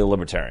essentially a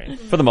libertarian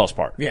for the most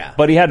part. Yeah.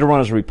 But he had to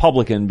run as a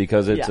Republican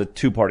because it's a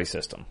two-party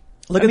system.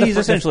 Look at he's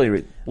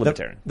essentially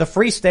libertarian. The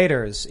Free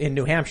Staters in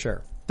New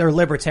Hampshire, they're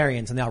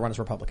libertarians and they all run as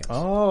Republicans.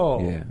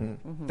 Oh. Yeah.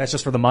 Mm-hmm. That's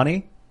just for the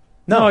money?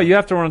 No, you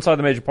have to run inside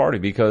the major party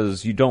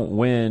because you don't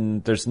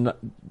win.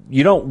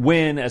 You don't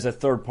win as a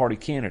third party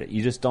candidate.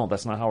 You just don't.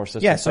 That's not how our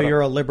system. Yeah, so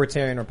you're a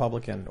libertarian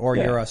Republican or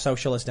you're a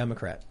socialist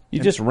Democrat. You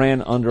just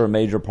ran under a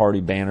major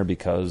party banner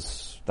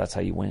because that's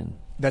how you win.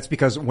 That's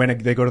because when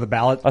they go to the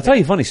ballot. I'll tell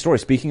you a funny story.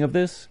 Speaking of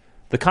this,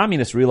 the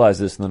communists realized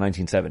this in the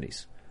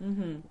 1970s.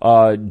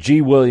 Mm-hmm.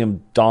 G.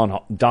 William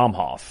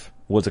Domhoff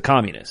was a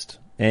communist,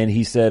 and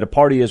he said, "A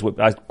party is what,"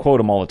 I quote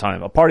him all the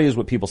time, "A party is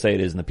what people say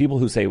it is, and the people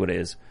who say what it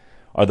is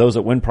are those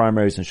that win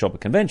primaries and show up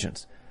at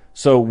conventions.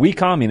 So we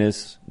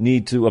communists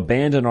need to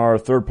abandon our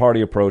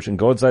third-party approach and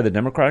go inside the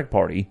Democratic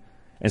Party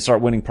and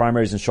start winning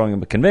primaries and showing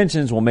up at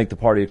conventions. We'll make the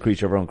party a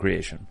creature of our own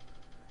creation."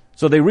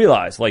 So they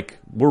realize, like,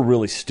 we're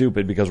really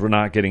stupid because we're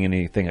not getting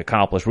anything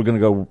accomplished. We're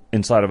going to go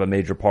inside of a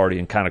major party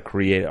and kind of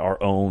create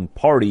our own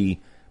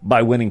party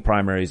by winning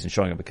primaries and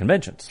showing up at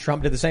conventions.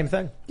 Trump did the same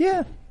thing.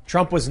 Yeah.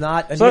 Trump was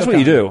not. So that's what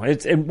you do.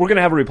 And we're going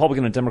to have a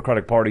Republican and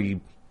Democratic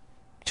Party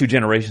 2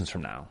 generations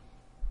from now.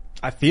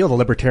 I feel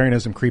the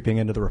libertarianism creeping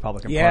into the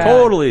Republican Party.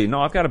 Totally.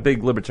 No, I've got a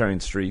big libertarian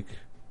streak.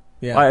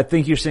 Yeah. I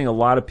think you're seeing a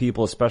lot of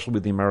people, especially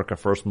with the America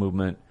First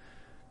movement,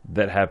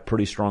 that have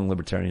pretty strong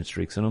libertarian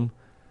streaks in them.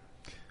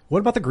 What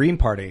about the Green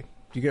Party?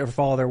 Do you ever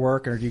follow their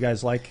work, or do you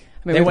guys like?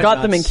 I mean, we've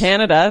got them in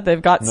Canada.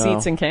 They've got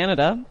seats in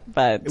Canada,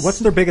 but what's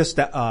their biggest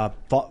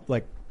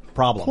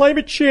problem?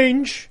 Climate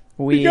change.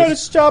 We gotta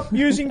stop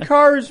using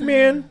cars,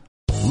 man.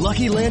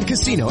 Lucky Land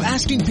Casino,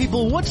 asking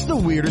people, what's the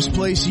weirdest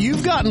place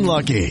you've gotten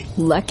lucky?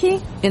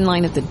 Lucky? In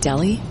line at the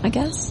deli, I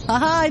guess?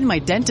 Aha, in my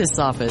dentist's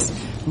office.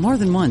 More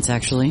than once,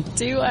 actually.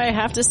 Do I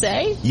have to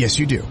say? Yes,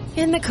 you do.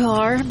 In the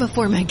car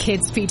before my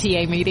kids'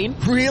 PTA meeting.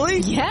 Really?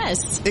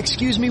 Yes.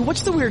 Excuse me,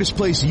 what's the weirdest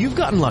place you've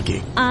gotten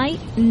lucky? I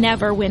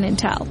never win and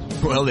tell.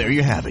 Well, there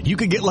you have it. You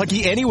can get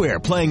lucky anywhere,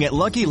 playing at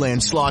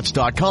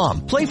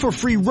LuckyLandSlots.com. Play for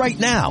free right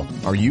now.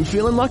 Are you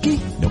feeling lucky?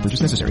 No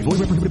purchase necessary. Void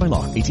where prohibited by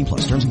law.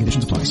 18+. Terms and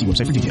conditions apply. See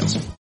website for details.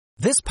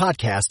 This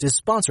podcast is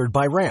sponsored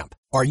by Ramp.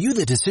 Are you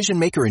the decision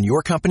maker in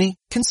your company?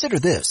 Consider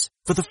this.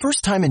 For the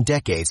first time in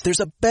decades, there's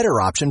a better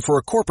option for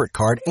a corporate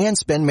card and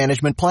spend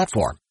management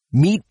platform.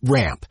 Meet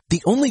Ramp,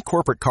 the only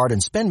corporate card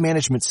and spend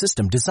management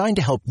system designed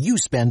to help you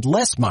spend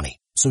less money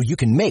so you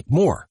can make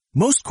more.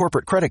 Most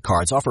corporate credit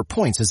cards offer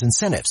points as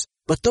incentives,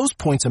 but those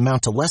points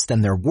amount to less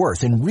than their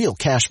worth in real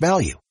cash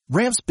value.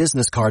 Ramp's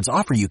business cards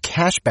offer you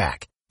cash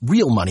back,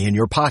 real money in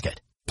your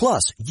pocket.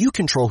 Plus, you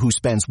control who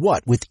spends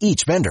what with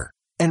each vendor.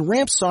 And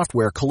Ramp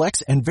software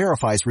collects and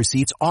verifies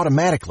receipts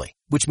automatically,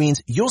 which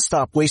means you'll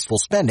stop wasteful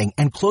spending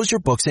and close your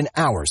books in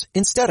hours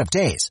instead of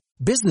days.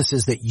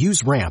 Businesses that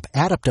use Ramp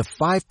add up to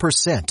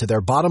 5% to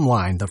their bottom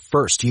line the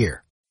first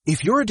year.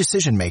 If you're a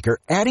decision maker,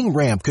 adding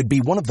Ramp could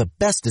be one of the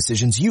best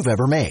decisions you've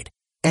ever made.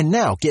 And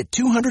now get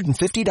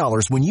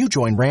 $250 when you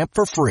join Ramp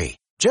for free.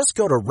 Just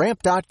go to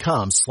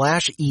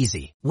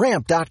ramp.com/easy.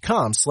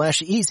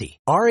 Ramp.com/easy.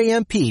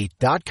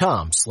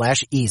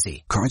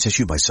 RAMP.com/easy. Cards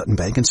issued by Sutton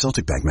Bank and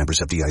Celtic Bank,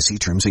 members FDIC.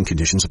 Terms and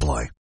conditions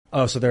apply.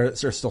 Oh, so they're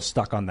still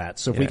stuck on that.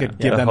 So if we could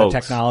give them the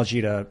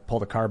technology to pull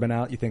the carbon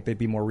out, you think they'd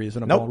be more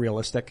reasonable,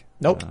 realistic?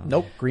 Nope.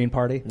 Green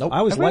Party? Nope.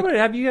 I was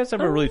have you guys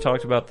ever really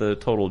talked about the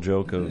total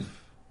joke of,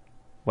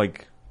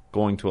 like,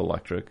 going to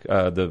electric,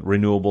 the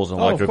renewables and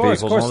electric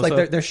vehicles? Of course.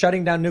 Like they're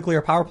shutting down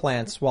nuclear power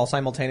plants while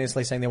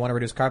simultaneously saying they want to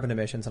reduce carbon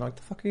emissions. And I'm like,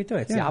 the fuck are you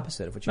doing? It's the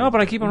opposite of what you. No,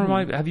 but I keep on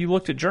reminding. Have you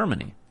looked at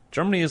Germany?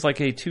 Germany is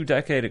like a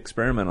 2-decade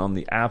experiment on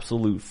the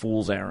absolute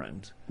fool's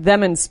errand.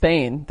 Them in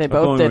Spain, they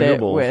both did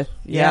it with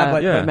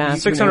but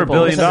 $600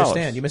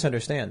 billion. You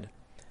misunderstand.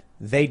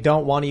 They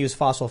don't want to use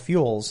fossil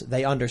fuels.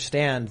 They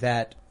understand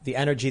that the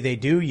energy they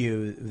do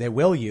use, they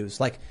will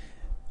use. Like,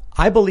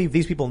 I believe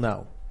these people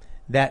know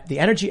that the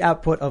energy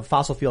output of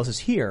fossil fuels is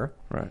here.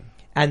 Right.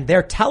 And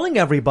they're telling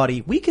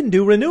everybody, we can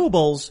do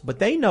renewables, but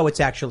they know it's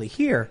actually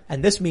here.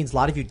 And this means a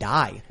lot of you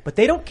die. But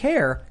they don't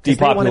care. They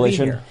want to be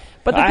here.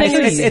 But the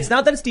thing is, it's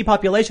not that it's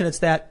depopulation. It's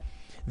that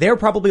they're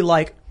probably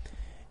like,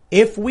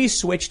 if we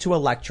switch to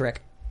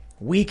electric,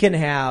 we can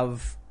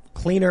have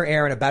cleaner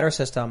air and a better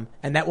system,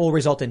 and that will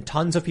result in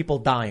tons of people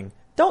dying.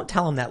 Don't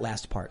tell them that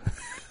last part.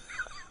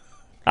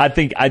 I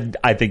think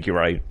you're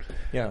right.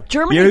 Yeah.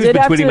 Germany who's did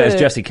been have tweeting to... about is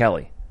Jesse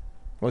Kelly.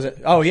 Was it?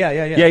 Oh, yeah.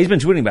 Yeah, he's been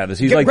tweeting about this.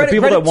 He's like, the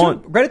people that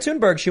want... Greta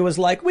Thunberg, she was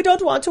like, we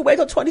don't want to wait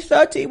till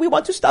 2030. We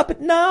want to stop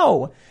it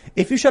now.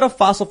 If you shut off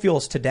fossil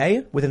fuels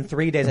today, within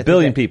 3 days... A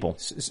billion people.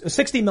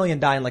 60 million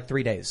die in like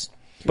 3 days.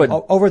 But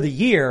over the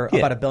year,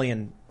 about 1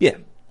 billion. Yeah.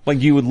 Like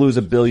you would lose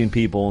 1 billion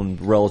people in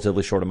a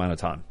relatively short amount of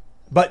time.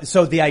 But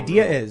so the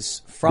idea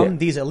is, from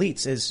these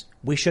elites, is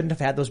we shouldn't have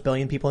had those 1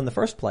 billion people in the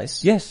first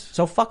place. Yes.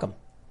 So fuck them.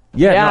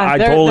 Yeah, no, I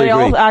totally agree. They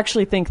all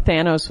actually think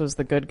Thanos was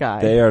the good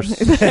guy. They are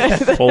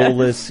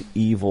soulless,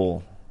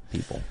 evil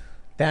people.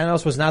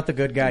 Thanos was not the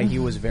good guy. He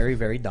was very,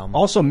 very dumb.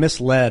 Also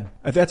misled.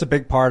 That's a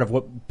big part of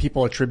what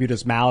people attribute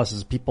as malice,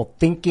 is people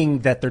thinking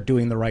that they're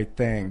doing the right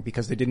thing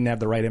because they didn't have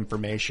the right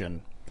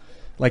information.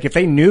 Like if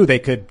they knew they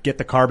could get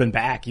the carbon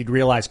back, you'd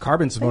realize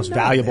carbon's the most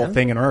valuable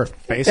thing on Earth,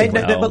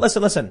 basically. But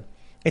listen.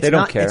 They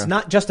don't care. It's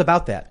not just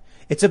about that.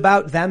 It's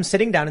about them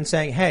sitting down and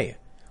saying, hey,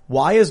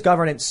 why is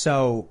governance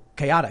so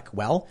chaotic?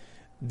 Well,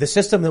 the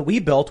system that we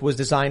built was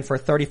designed for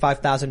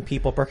 35,000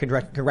 people per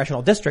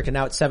congressional district, and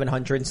now it's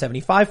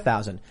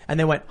 775,000. And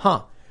they went,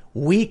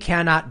 we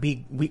cannot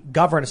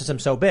govern a system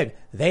so big.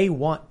 They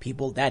want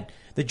people dead.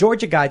 The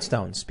Georgia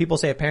Guidestones, people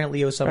say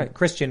apparently it was some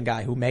Christian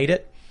guy who made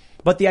it.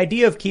 But the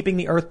idea of keeping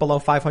the Earth below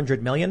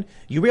 500 million,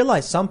 you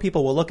realize some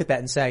people will look at that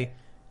and say,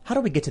 how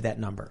do we get to that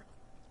number?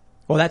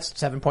 Well, that's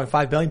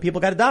 7.5 billion people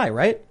got to die,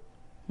 right?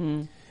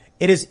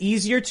 It is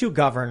easier to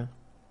govern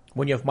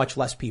when you have much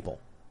less people.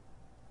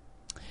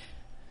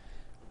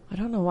 I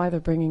don't know why they're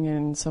bringing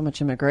in so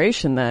much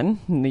immigration then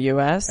in the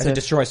U.S. As it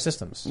destroys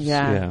systems.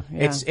 Yeah.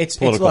 It's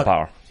political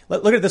power.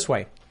 Look at it this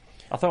way.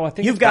 Although I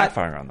think you've got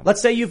backfiring on them.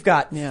 Let's say you've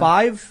got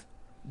 5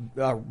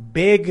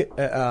 big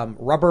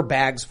rubber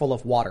bags full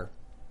of water,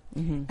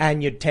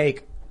 and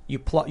you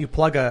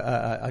plug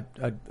a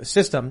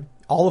system.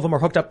 All of them are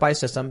hooked up by a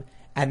system,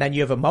 and then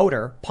you have a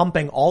motor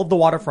pumping all of the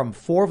water from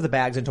 4 of the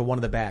bags into one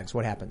of the bags.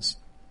 What happens?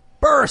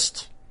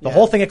 Burst. The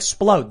whole thing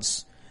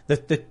explodes.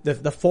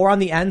 The four on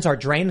the ends are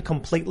drained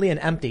completely and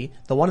empty.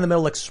 The one in the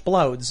middle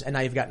explodes, and now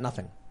you've got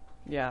nothing.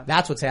 Yeah.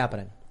 That's what's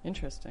happening.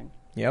 Interesting.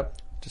 Yep.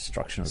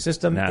 Destruction of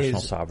System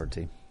national is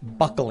sovereignty.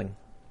 Buckling.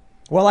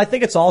 Well, I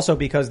think it's also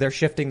because they're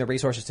shifting the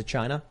resources to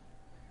China.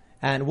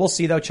 And we'll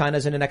see, though.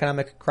 China's in an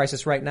economic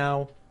crisis right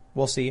now.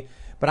 We'll see.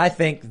 But I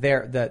think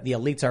the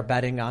elites are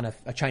betting on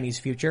a Chinese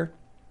future.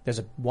 There's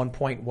a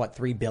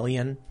 1.3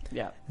 billion.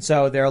 Yeah.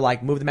 So they're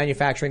like, move the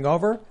manufacturing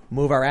over,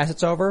 move our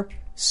assets over,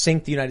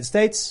 sink the United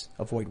States,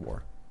 avoid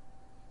war.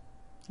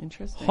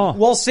 Interesting. Huh.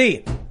 We'll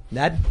see.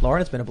 Ned,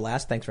 Lauren, it's been a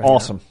blast. Thanks for having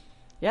Awesome. me.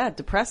 Yeah,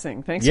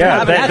 depressing. Thanks for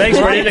having us. Thanks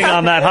for ending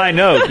on that high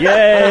note.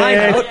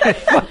 Yay!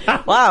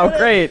 Wow,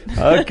 great.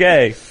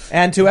 Okay.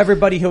 And to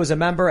everybody who is a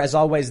member, as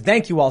always,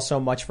 thank you all so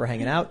much for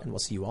hanging out, and we'll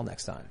see you all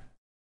next time.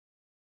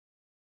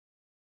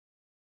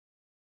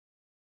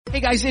 Hey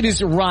guys, it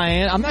is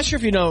Ryan. I'm not sure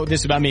if you know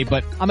this about me,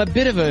 but I'm a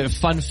bit of a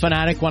fun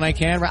fanatic when I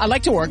can. I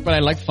like to work, but I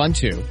like fun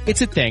too.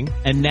 It's a thing.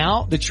 And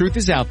now the truth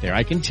is out there.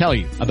 I can tell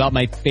you about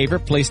my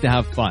favorite place to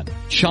have fun.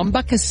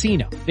 Chumba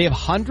Casino. They have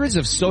hundreds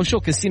of social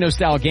casino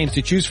style games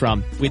to choose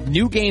from with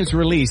new games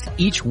released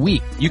each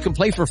week. You can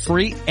play for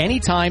free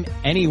anytime,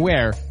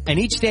 anywhere. And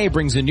each day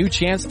brings a new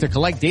chance to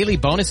collect daily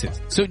bonuses.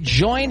 So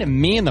join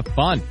me in the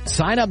fun.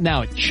 Sign up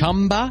now at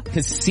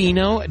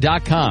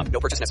ChumbaCasino.com. No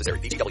purchase necessary.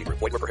 VGW Group.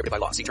 Void where prohibited by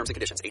law. See terms and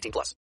conditions. 18+.